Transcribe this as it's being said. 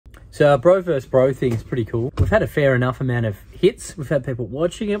So our bro versus bro thing is pretty cool. We've had a fair enough amount of hits. We've had people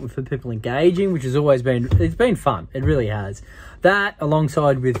watching it. We've had people engaging, which has always been, it's been fun. It really has. That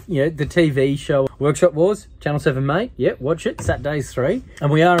alongside with, you know, the TV show Workshop Wars, Channel 7 mate. Yep, watch it, Saturdays 3.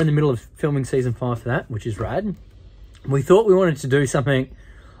 And we are in the middle of filming season 5 for that, which is rad. We thought we wanted to do something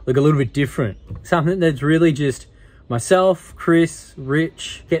like a little bit different. Something that's really just myself, Chris,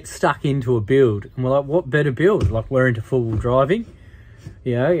 Rich, get stuck into a build. And we're like, what better build? Like, we're into four-wheel driving.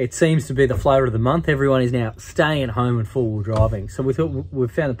 You know, it seems to be the flavour of the month. Everyone is now staying at home and four-wheel driving. So we thought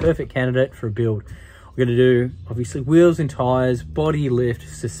we've found the perfect candidate for a build. We're going to do, obviously, wheels and tyres, body lift,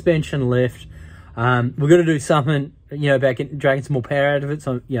 suspension lift. We're going to do something, you know, about dragging some more power out of it.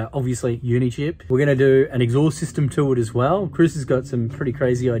 So, you know, obviously, Unichip. We're going to do an exhaust system to it as well. Chris has got some pretty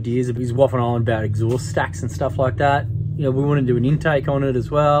crazy ideas. He's waffling on about exhaust stacks and stuff like that. You know, we want to do an intake on it as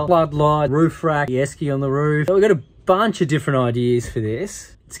well. Floodlight, roof rack, the esky on the roof. So we've got a bunch of different ideas for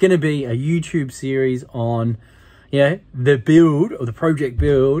this. It's going to be a YouTube series on, you know, the build or the project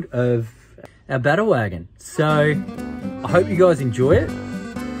build of our battle wagon. So I hope you guys enjoy it.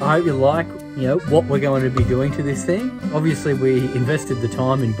 I hope you like, you know, what we're going to be doing to this thing. Obviously we invested the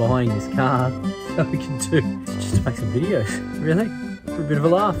time in buying this car so we can just make some videos, really, for a bit of a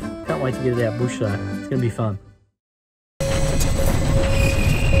laugh. Can't wait to get it out bush though. It's going to be fun.